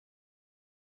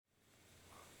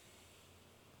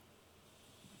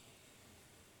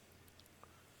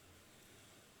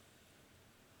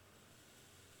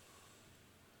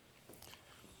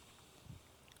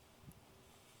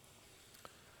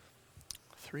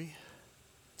3,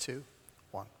 2,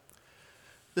 1.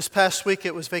 This past week,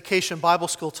 it was Vacation Bible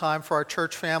School time for our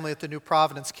church family at the New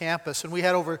Providence campus, and we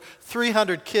had over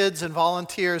 300 kids and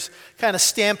volunteers kind of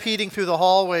stampeding through the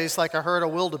hallways like a herd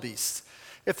of wildebeests.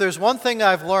 If there's one thing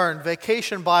I've learned,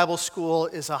 Vacation Bible School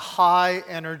is a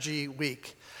high-energy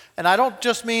week. And I don't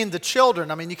just mean the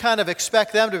children. I mean, you kind of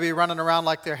expect them to be running around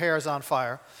like their hair is on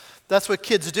fire. That's what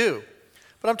kids do.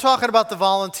 But I'm talking about the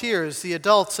volunteers, the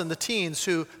adults and the teens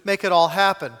who make it all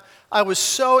happen. I was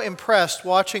so impressed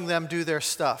watching them do their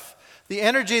stuff. The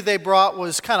energy they brought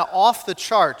was kind of off the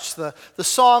charts. The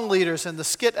song leaders and the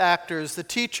skit actors, the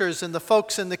teachers and the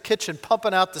folks in the kitchen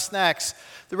pumping out the snacks,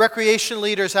 the recreation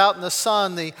leaders out in the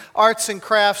sun, the arts and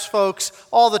crafts folks,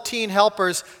 all the teen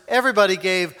helpers, everybody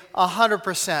gave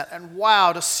 100%. And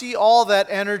wow, to see all that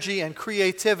energy and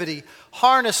creativity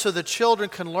harnessed so the children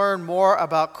can learn more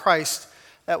about Christ,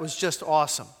 that was just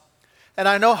awesome. And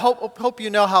I hope you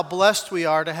know how blessed we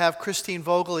are to have Christine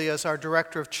Vogely as our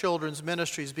Director of Children's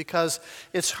Ministries, because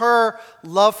it's her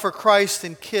love for Christ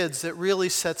and kids that really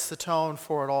sets the tone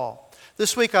for it all.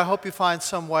 This week, I hope you find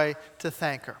some way to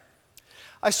thank her.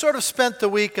 I sort of spent the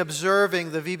week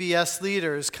observing the VBS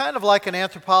leaders, kind of like an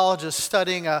anthropologist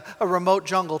studying a remote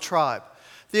jungle tribe.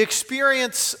 The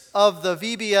experience of the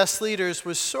VBS leaders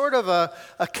was sort of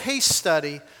a case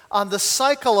study on the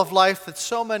cycle of life that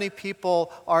so many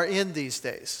people are in these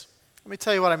days. Let me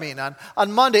tell you what I mean.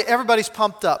 On Monday, everybody's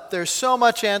pumped up. There's so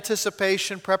much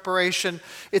anticipation, preparation.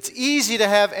 It's easy to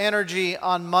have energy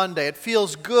on Monday. It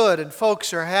feels good, and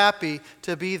folks are happy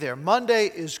to be there. Monday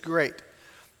is great.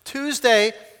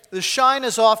 Tuesday, the shine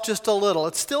is off just a little.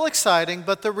 It's still exciting,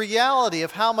 but the reality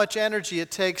of how much energy it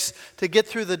takes to get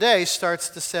through the day starts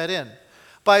to set in.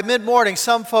 By mid-morning,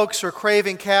 some folks are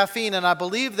craving caffeine, and I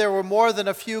believe there were more than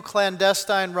a few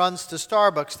clandestine runs to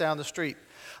Starbucks down the street.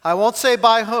 I won't say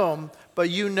by whom, but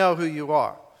you know who you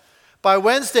are. By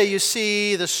Wednesday, you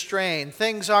see the strain.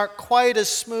 Things aren't quite as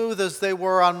smooth as they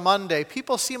were on Monday.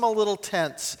 People seem a little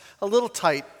tense, a little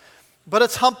tight. But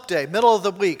it's hump day, middle of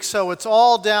the week, so it's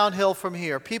all downhill from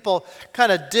here. People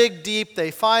kind of dig deep.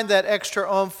 They find that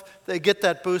extra oomph. They get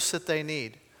that boost that they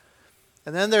need.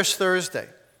 And then there's Thursday.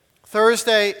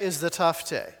 Thursday is the tough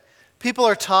day. People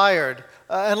are tired.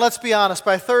 And let's be honest,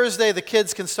 by Thursday, the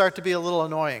kids can start to be a little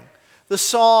annoying. The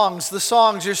songs,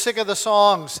 you're sick of the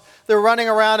songs. They're running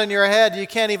around in your head. You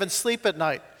can't even sleep at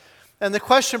night. And the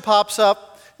question pops up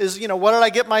is, what did I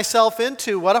get myself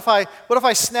into? What if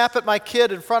I snap at my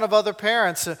kid in front of other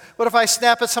parents? What if I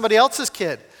snap at somebody else's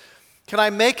kid? Can I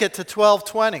make it to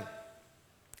 12:20?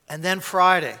 And then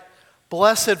Friday,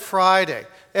 Blessed Friday.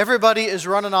 Everybody is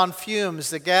running on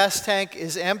fumes. The gas tank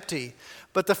is empty.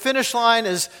 But the finish line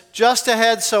is just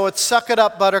ahead, so it's suck it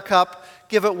up, buttercup.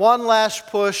 Give it one last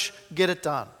push, get it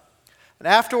done. And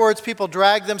afterwards, people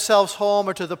drag themselves home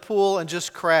or to the pool and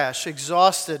just crash,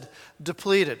 exhausted,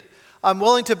 depleted. I'm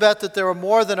willing to bet that there were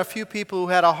more than a few people who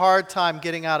had a hard time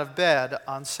getting out of bed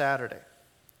on Saturday.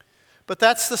 But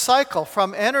that's the cycle,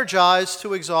 from energized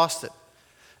to exhausted.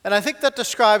 And I think that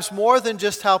describes more than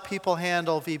just how people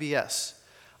handle VBS.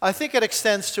 I think it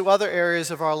extends to other areas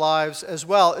of our lives as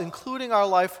well, including our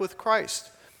life with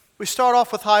Christ. We start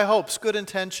off with high hopes, good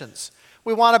intentions.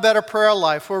 We want a better prayer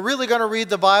life. We're really going to read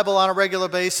the Bible on a regular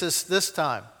basis this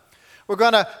time. We're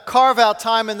going to carve out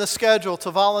time in the schedule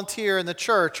to volunteer in the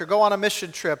church or go on a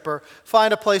mission trip or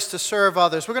find a place to serve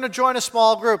others. We're going to join a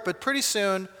small group, but pretty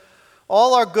soon,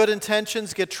 all our good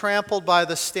intentions get trampled by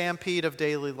the stampede of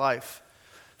daily life.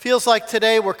 Feels like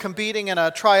today we're competing in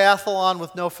a triathlon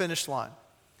with no finish line.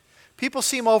 People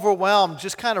seem overwhelmed,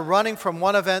 just kind of running from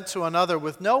one event to another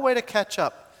with no way to catch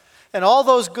up. And all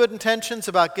those good intentions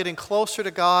about getting closer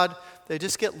to God, they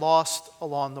just get lost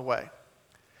along the way.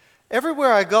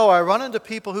 Everywhere I go, I run into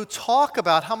people who talk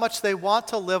about how much they want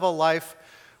to live a life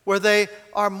where they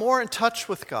are more in touch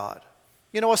with God.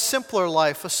 A simpler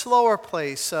life, a slower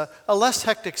pace, a less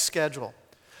hectic schedule.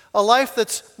 A life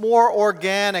that's more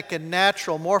organic and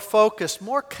natural, more focused,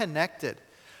 more connected.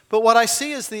 But what I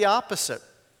see is the opposite.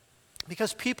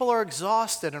 Because people are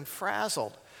exhausted and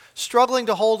frazzled, struggling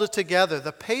to hold it together.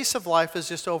 The pace of life is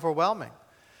just overwhelming.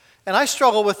 And I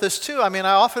struggle with this too. I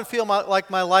often feel like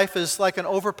my life is like an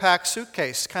overpacked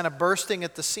suitcase, kind of bursting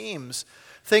at the seams.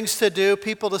 Things to do,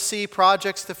 people to see,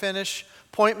 projects to finish,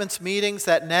 appointments, meetings,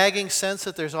 that nagging sense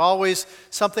that there's always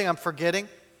something I'm forgetting.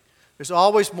 There's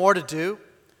always more to do.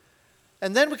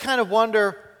 And then we kind of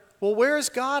wonder, well, where is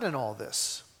God in all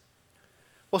this?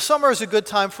 Well, summer is a good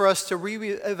time for us to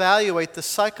reevaluate the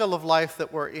cycle of life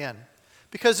that we're in,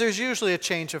 because there's usually a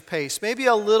change of pace, maybe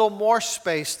a little more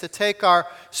space to take our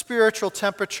spiritual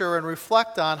temperature and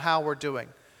reflect on how we're doing.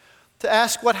 to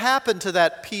ask what happened to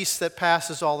that peace that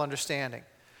passes all understanding,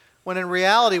 when in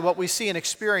reality what we see and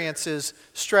experience is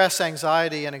stress,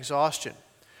 anxiety, and exhaustion.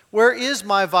 Where is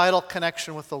my vital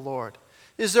connection with the Lord?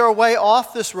 Is there a way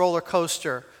off this roller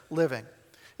coaster living?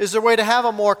 Is there a way to have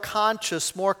a more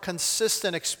conscious, more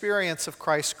consistent experience of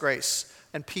Christ's grace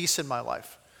and peace in my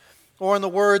life? Or in the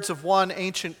words of one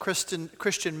ancient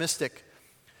Christian mystic,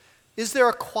 is there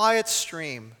a quiet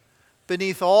stream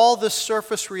beneath all this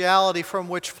surface reality from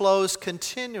which flows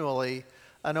continually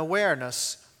an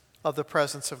awareness of the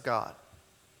presence of God?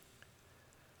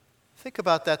 Think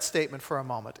about that statement for a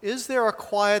moment. Is there a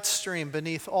quiet stream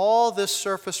beneath all this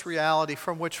surface reality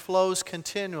from which flows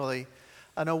continually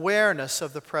an awareness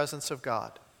of the presence of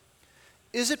God?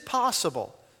 Is it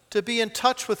possible to be in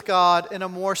touch with God in a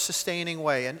more sustaining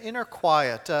way, an inner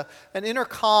quiet, an inner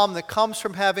calm that comes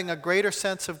from having a greater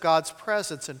sense of God's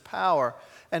presence and power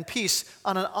and peace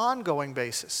on an ongoing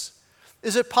basis?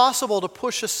 Is it possible to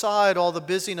push aside all the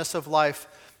busyness of life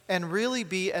and really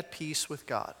be at peace with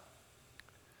God?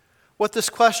 What this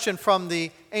question from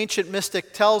the ancient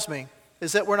mystic tells me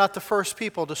is that we're not the first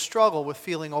people to struggle with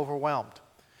feeling overwhelmed.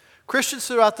 Christians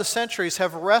throughout the centuries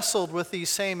have wrestled with these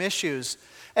same issues.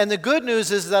 And the good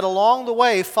news is that along the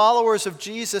way, followers of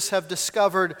Jesus have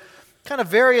discovered kind of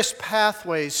various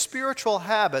pathways, spiritual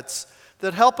habits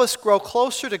that help us grow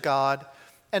closer to God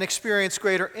and experience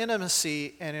greater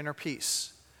intimacy and inner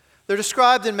peace. They're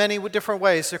described in many different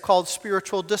ways. They're called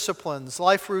spiritual disciplines,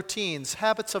 life routines,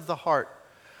 habits of the heart.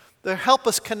 They help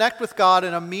us connect with God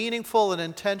in a meaningful and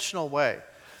intentional way.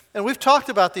 And we've talked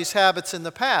about these habits in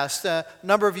the past. A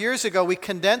number of years ago, we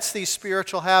condensed these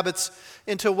spiritual habits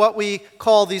into what we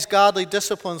call these godly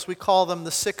disciplines. We call them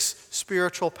the 6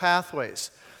 spiritual pathways.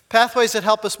 Pathways that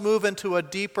help us move into a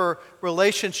deeper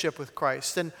relationship with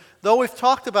Christ. And though we've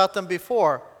talked about them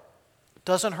before, it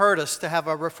doesn't hurt us to have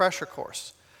a refresher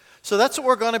course. So that's what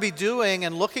we're going to be doing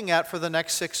and looking at for the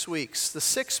next 6 weeks. The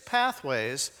 6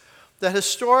 pathways that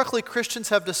historically Christians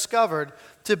have discovered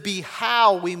to be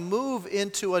how we move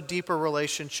into a deeper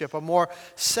relationship, a more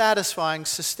satisfying,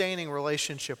 sustaining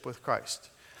relationship with Christ.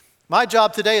 My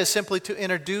job today is simply to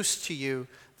introduce to you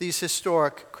these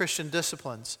historic Christian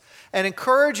disciplines and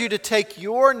encourage you to take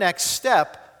your next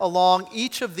step along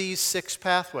each of these 6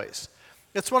 pathways.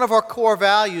 It's one of our core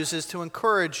values is to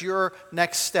encourage your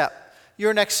next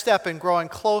step in growing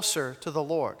closer to the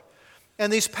Lord.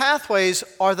 And these pathways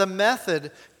are the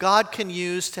method God can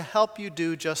use to help you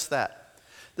do just that.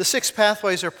 The 6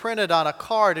 pathways are printed on a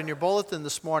card in your bulletin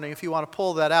this morning. If you want to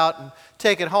pull that out and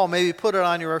take it home, maybe put it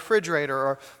on your refrigerator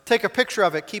or take a picture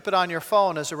of it, keep it on your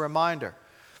phone as a reminder.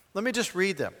 Let me just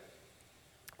read them.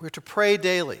 We're to pray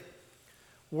daily,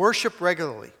 worship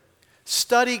regularly,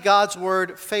 study God's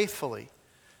word faithfully,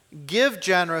 give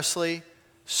generously,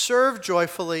 serve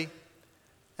joyfully,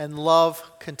 and love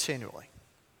continually.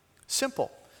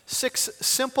 Simple. 6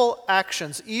 simple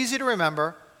actions, easy to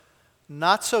remember,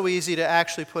 not so easy to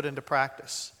actually put into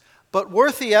practice, but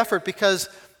worth the effort because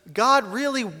God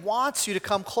really wants you to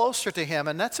come closer to Him,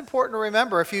 and that's important to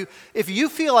remember. If you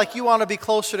feel like you want to be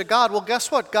closer to God, well, guess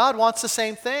what? God wants the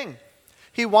same thing.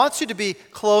 He wants you to be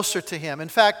closer to Him. In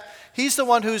fact, He's the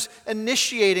one who's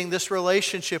initiating this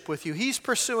relationship with you. He's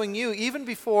pursuing you even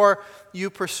before you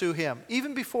pursue Him,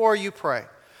 even before you pray.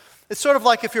 It's sort of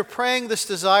like if you're praying this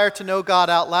desire to know God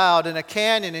out loud in a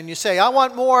canyon and you say, I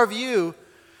want more of you,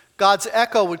 God's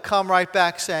echo would come right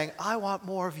back saying, I want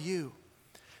more of you.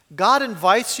 God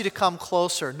invites you to come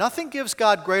closer. Nothing gives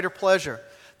God greater pleasure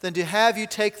than to have you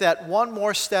take that one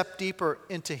more step deeper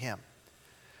into Him.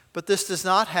 But this does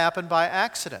not happen by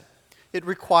accident. It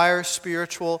requires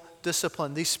spiritual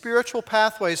discipline. These spiritual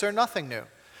pathways are nothing new.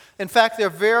 In fact, they're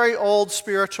very old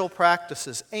spiritual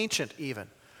practices, ancient even.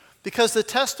 Because the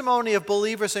testimony of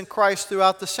believers in Christ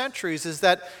throughout the centuries is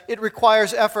that it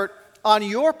requires effort on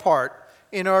your part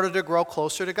in order to grow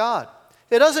closer to God.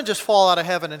 It doesn't just fall out of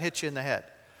heaven and hit you in the head.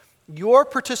 Your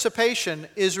participation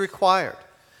is required.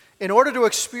 In order to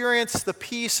experience the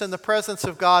peace and the presence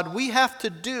of God, we have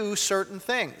to do certain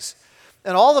things.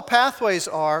 And all the pathways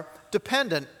are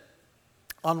dependent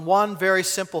on one very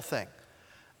simple thing.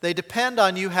 They depend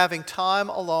on you having time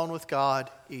alone with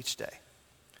God each day.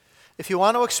 If you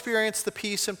want to experience the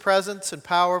peace and presence and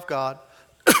power of God,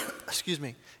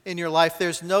 in your life,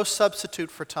 there's no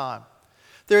substitute for time.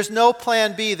 There's no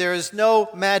plan B. There is no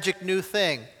magic new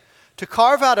thing. To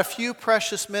carve out a few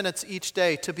precious minutes each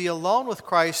day to be alone with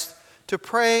Christ, to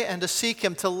pray and to seek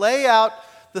Him, to lay out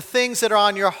the things that are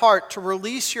on your heart, to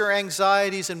release your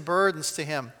anxieties and burdens to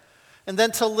Him, and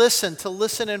then to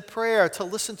listen in prayer, to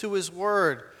listen to His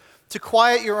Word, to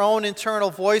quiet your own internal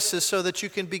voices so that you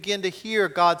can begin to hear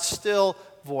God's still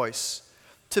voice.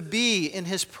 to be in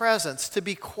his presence, to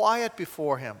be quiet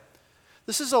before him.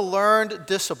 This is a learned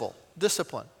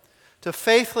discipline, to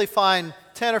faithfully find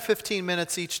 10 or 15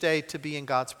 minutes each day to be in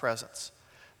God's presence.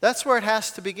 That's where it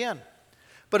has to begin.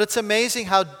 But it's amazing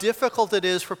how difficult it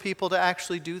is for people to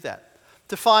actually do that,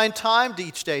 to find time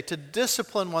each day, to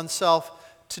discipline oneself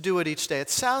to do it each day. It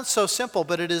sounds so simple,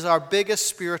 but it is our biggest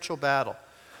spiritual battle.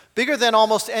 Bigger than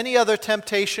almost any other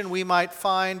temptation we might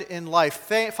find in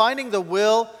life. Finding the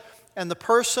will and the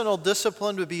personal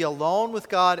discipline to be alone with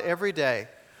God every day,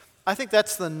 I think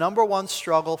that's the number one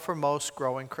struggle for most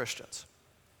growing Christians.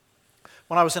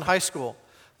 When I was in high school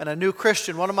and a new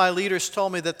Christian, one of my leaders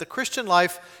told me that the Christian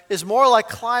life is more like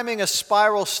climbing a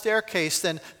spiral staircase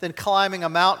than climbing a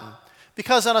mountain.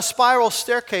 Because on a spiral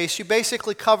staircase, you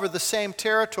basically cover the same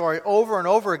territory over and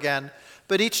over again,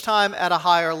 but each time at a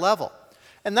higher level.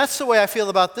 And that's the way I feel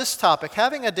about this topic.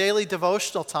 Having a daily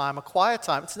devotional time, a quiet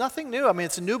time, it's nothing new. I mean,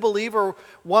 it's a new believer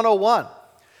 101.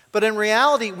 But in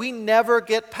reality, we never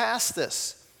get past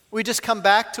this. We just come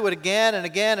back to it again and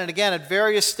again and again at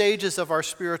various stages of our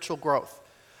spiritual growth.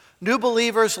 New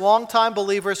believers, longtime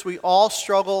believers, we all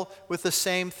struggle with the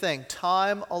same thing,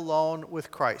 time alone with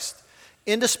Christ.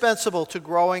 Indispensable to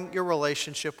growing your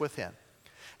relationship with him.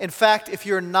 In fact, if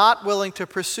you're not willing to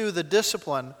pursue the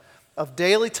discipline of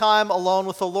daily time alone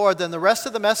with the Lord, then the rest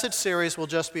of the message series will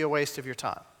just be a waste of your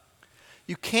time.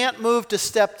 You can't move to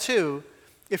step 2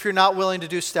 if you're not willing to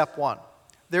do step 1.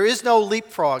 There is no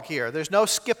leapfrog here. There's no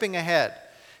skipping ahead.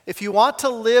 If you want to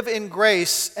live in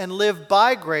grace and live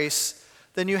by grace,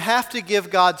 then you have to give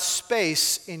God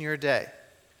space in your day.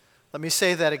 Let me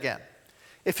say that again.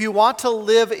 If you want to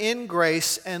live in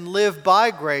grace and live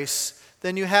by grace,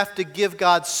 then you have to give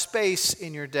God space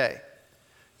in your day.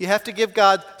 You have to give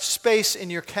God space in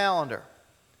your calendar.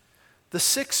 The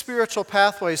 6 spiritual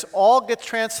pathways all get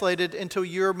translated into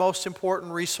your most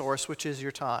important resource, which is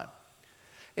your time.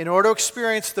 In order to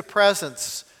experience the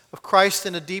presence of Christ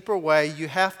in a deeper way, you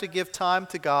have to give time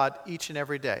to God each and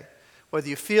every day. Whether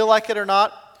you feel like it or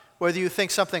not, whether you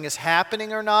think something is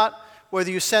happening or not,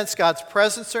 whether you sense God's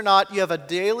presence or not, you have a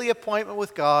daily appointment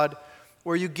with God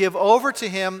where you give over to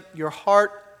him your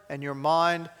heart and your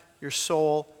mind, your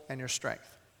soul, and your strength.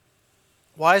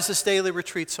 Why is this daily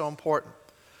retreat so important?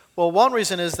 Well, one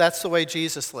reason is that's the way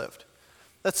Jesus lived.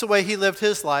 That's the way he lived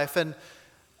his life. And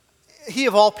he,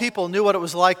 of all people, knew what it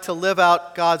was like to live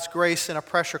out God's grace in a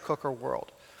pressure cooker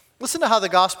world. Listen to how the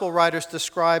gospel writers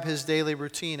describe his daily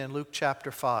routine in Luke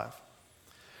chapter 5.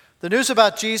 The news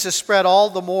about Jesus spread all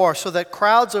the more, so that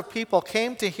crowds of people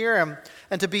came to hear him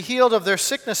and to be healed of their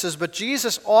sicknesses. But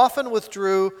Jesus often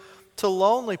withdrew to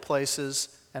lonely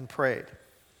places and prayed.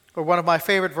 Or one of my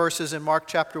favorite verses in Mark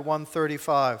chapter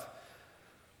 1:35,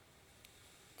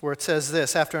 where it says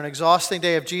this: after an exhausting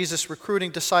day of Jesus recruiting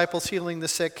disciples, healing the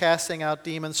sick, casting out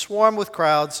demons, swarmed with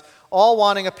crowds, all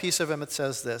wanting a piece of him, it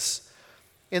says this: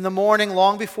 in the morning,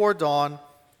 long before dawn,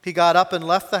 he got up and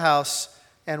left the house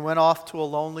and went off to a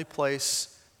lonely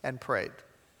place and prayed.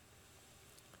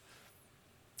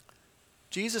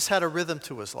 Jesus had a rhythm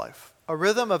to his life, a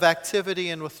rhythm of activity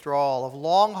and withdrawal, of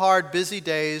long, hard, busy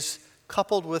days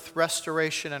coupled with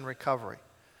restoration and recovery.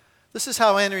 This is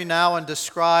how Henry Nouwen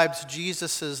describes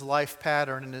Jesus' life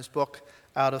pattern in his book,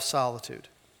 Out of Solitude.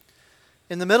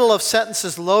 In the middle of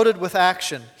sentences loaded with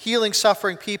action, healing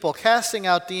suffering people, casting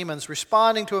out demons,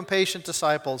 responding to impatient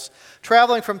disciples,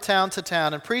 traveling from town to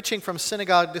town, and preaching from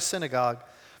synagogue to synagogue,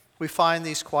 we find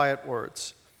these quiet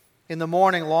words. In the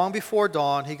morning, long before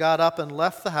dawn, he got up and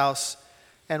left the house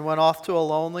and went off to a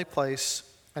lonely place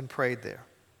and prayed there.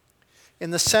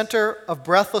 In the center of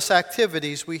breathless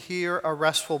activities, we hear a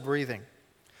restful breathing.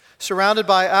 Surrounded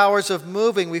by hours of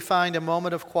moving, we find a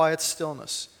moment of quiet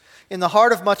stillness. In the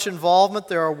heart of much involvement,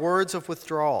 there are words of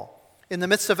withdrawal. In the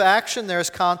midst of action, there is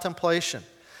contemplation.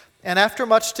 And after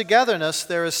much togetherness,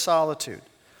 there is solitude.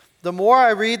 The more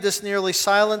I read this nearly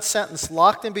silent sentence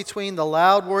locked in between the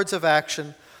loud words of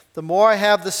action, the more I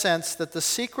have the sense that the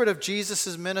secret of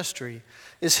Jesus' ministry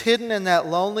is hidden in that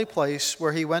lonely place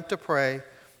where he went to pray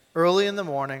early in the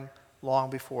morning, long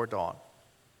before dawn.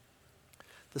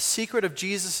 The secret of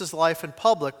Jesus' life in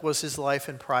public was his life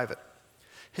in private.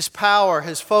 His power,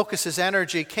 his focus, his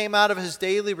energy came out of his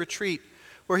daily retreat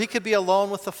where he could be alone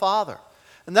with the Father.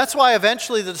 And that's why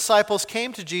eventually the disciples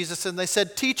came to Jesus and they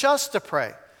said, "Teach us to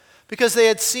pray," because they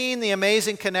had seen the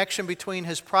amazing connection between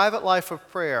his private life of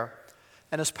prayer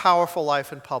and his powerful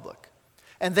life in public.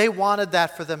 And they wanted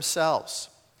that for themselves.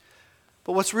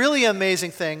 But what's really an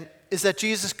amazing thing is that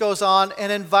Jesus goes on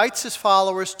and invites his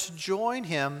followers to join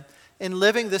him in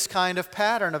living this kind of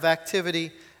pattern of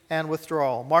activity and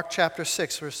withdrawal. Mark chapter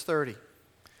 6, verse 30.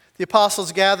 The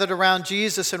apostles gathered around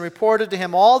Jesus and reported to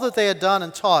him all that they had done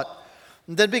and taught.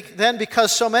 And then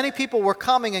because so many people were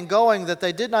coming and going that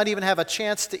they did not even have a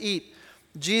chance to eat,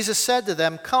 Jesus said to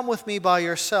them, "Come with me by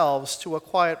yourselves to a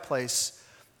quiet place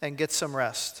and get some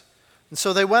rest." And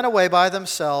so they went away by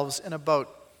themselves in a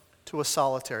boat to a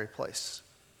solitary place.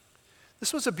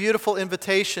 This was a beautiful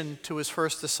invitation to his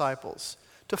first disciples,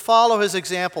 to follow his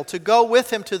example, to go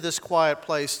with him to this quiet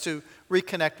place, to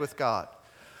reconnect with God.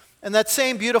 And that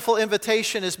same beautiful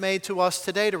invitation is made to us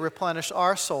today to replenish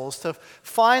our souls, to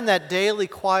find that daily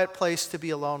quiet place to be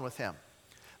alone with him.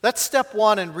 That's step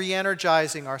one in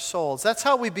re-energizing our souls. That's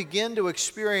how we begin to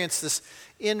experience this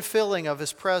infilling of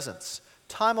his presence.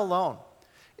 Time alone.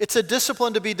 It's a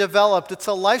discipline to be developed. It's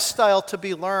a lifestyle to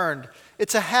be learned.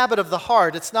 It's a habit of the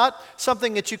heart. It's not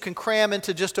something that you can cram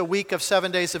into just a week of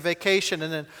 7 days of vacation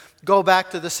and then go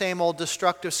back to the same old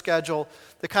destructive schedule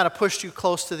that kind of pushed you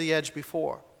close to the edge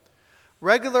before.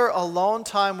 Regular alone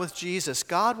time with Jesus,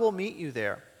 God will meet you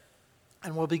there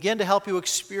and will begin to help you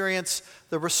experience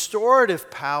the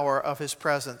restorative power of his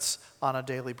presence on a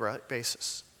daily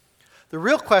basis. The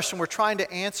real question we're trying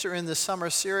to answer in this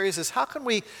summer series is how can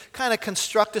we kind of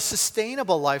construct a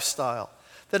sustainable lifestyle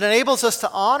that enables us to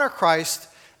honor Christ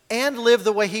and live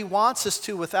the way he wants us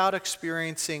to without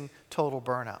experiencing total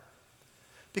burnout?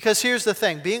 Because here's the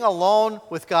thing, being alone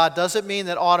with God doesn't mean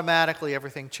that automatically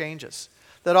everything changes,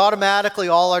 that automatically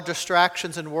all our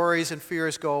distractions and worries and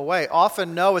fears go away.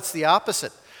 Often, no, it's the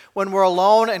opposite. When we're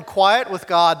alone and quiet with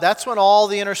God, that's when all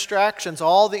the inner distractions,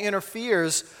 all the inner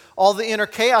fears, all the inner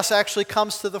chaos actually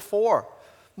comes to the fore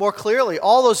more clearly.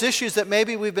 All those issues that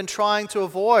maybe we've been trying to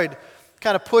avoid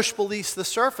kind of push beneath the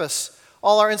surface.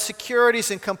 All our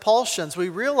insecurities and compulsions, we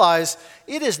realize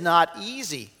it is not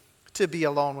easy to be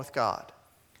alone with God.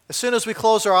 As soon as we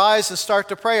close our eyes and start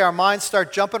to pray, our minds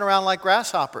start jumping around like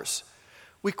grasshoppers.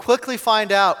 We quickly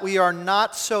find out we are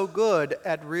not so good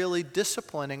at really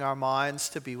disciplining our minds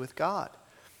to be with God,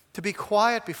 to be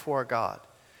quiet before God.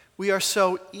 We are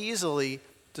so easily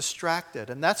distracted.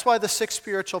 And that's why the 6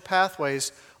 spiritual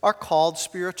pathways are called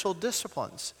spiritual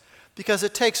disciplines, because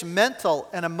it takes mental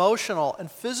and emotional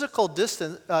and physical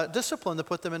discipline to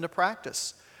put them into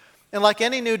practice. And like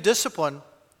any new discipline,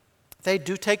 they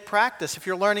do take practice. If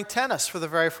you're learning tennis for the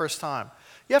very first time,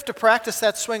 you have to practice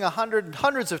that swing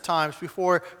hundreds of times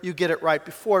before you get it right,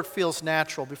 before it feels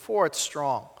natural, before it's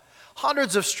strong.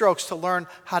 Hundreds of strokes to learn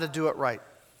how to do it right.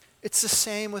 It's the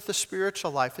same with the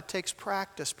spiritual life. It takes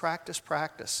practice, practice,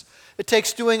 practice. It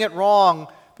takes doing it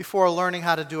wrong before learning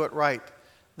how to do it right.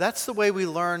 That's the way we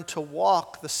learn to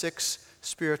walk the 6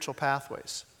 spiritual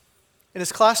pathways. In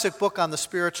his classic book on the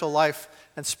spiritual life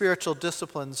and spiritual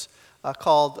disciplines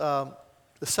called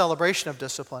The Celebration of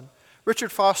Discipline,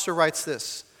 Richard Foster writes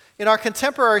this: "In our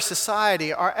contemporary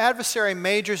society, our adversary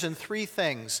majors in 3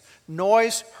 things: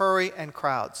 noise, hurry, and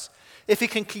crowds. If he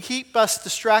can keep us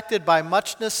distracted by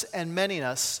muchness and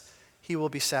manyness, he will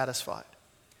be satisfied."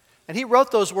 And he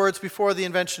wrote those words before the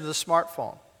invention of the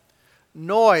smartphone.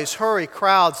 Noise, hurry,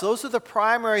 crowds, those are the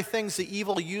primary things the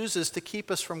evil uses to keep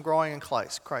us from growing in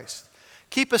Christ.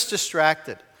 Keep us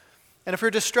distracted. And if you're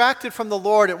distracted from the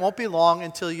Lord, it won't be long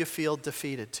until you feel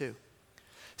defeated too.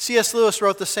 C.S. Lewis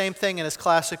wrote the same thing in his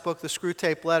classic book, The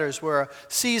Screwtape Letters, where a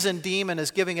seasoned demon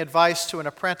is giving advice to an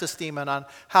apprentice demon on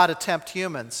how to tempt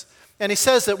humans. And he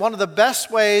says that one of the best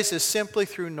ways is simply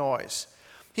through noise.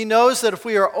 He knows that if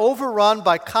we are overrun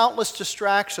by countless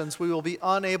distractions, we will be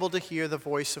unable to hear the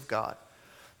voice of God.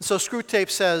 And so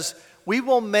Screwtape says, we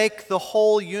will make the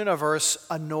whole universe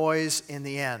a noise in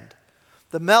the end.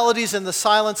 The melodies and the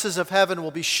silences of heaven will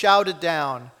be shouted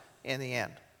down in the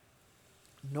end.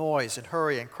 Noise and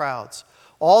hurry and crowds,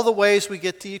 all the ways we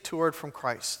get detoured from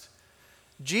Christ.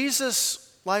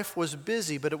 Jesus' life was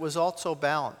busy, but it was also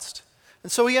balanced.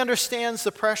 And so he understands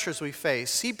the pressures we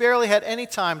face. He barely had any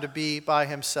time to be by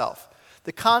himself,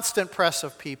 the constant press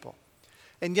of people.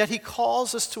 And yet he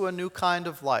calls us to a new kind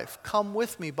of life. Come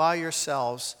with me by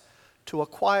yourselves to a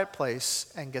quiet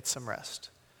place and get some rest.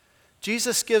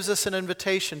 Jesus gives us an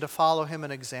invitation to follow him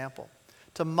an example,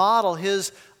 to model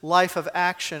his life of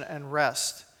action and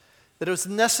rest, that it was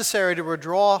necessary to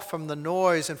withdraw from the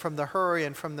noise and from the hurry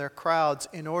and from their crowds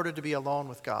in order to be alone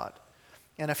with God.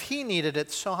 And if he needed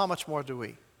it, so how much more do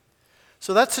we?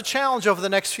 So that's the challenge over the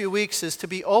next few weeks, is to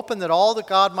be open that all that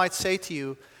God might say to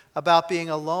you about being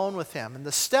alone with him and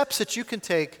the steps that you can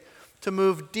take to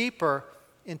move deeper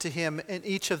into him in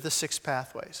each of the 6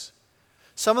 pathways.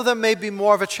 Some of them may be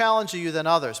more of a challenge to you than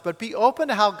others, but be open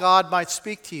to how God might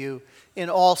speak to you in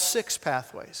all 6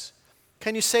 pathways.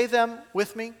 Can you say them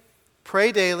with me?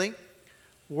 Pray daily,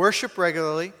 worship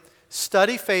regularly,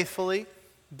 study faithfully,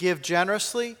 give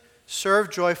generously, serve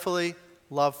joyfully,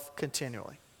 love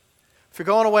continually. If you're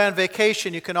going away on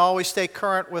vacation, you can always stay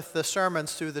current with the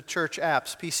sermons through the church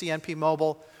apps, PCNP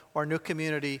Mobile or New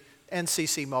Community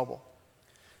NCC Mobile.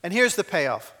 And here's the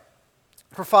payoff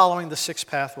for following the 6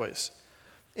 pathways.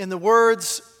 In the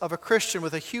words of a Christian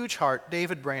with a huge heart,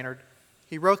 David Brainerd,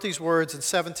 he wrote these words in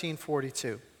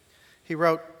 1742. He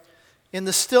wrote, "In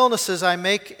the stillnesses I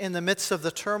make in the midst of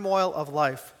the turmoil of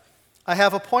life, I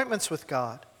have appointments with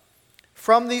God.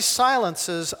 From these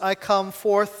silences I come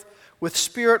forth with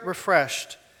spirit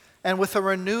refreshed and with a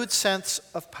renewed sense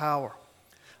of power.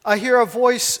 I hear a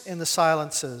voice in the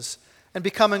silences and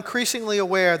become increasingly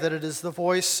aware that it is the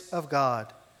voice of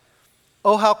God.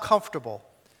 Oh, how comfortable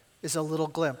is a little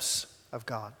glimpse of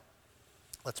God."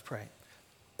 Let's pray.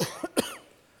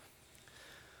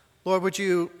 Lord, would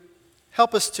you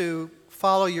help us to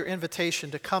follow your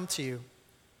invitation to come to you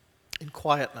in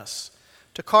quietness,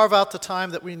 to carve out the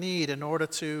time that we need in order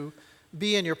to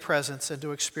be in your presence and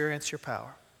to experience your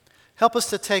power. Help us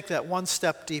to take that one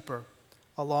step deeper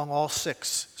along all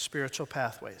 6 spiritual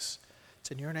pathways.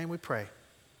 It's in your name we pray.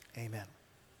 Amen.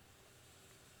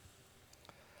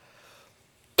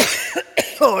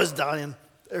 Oh, I was dying.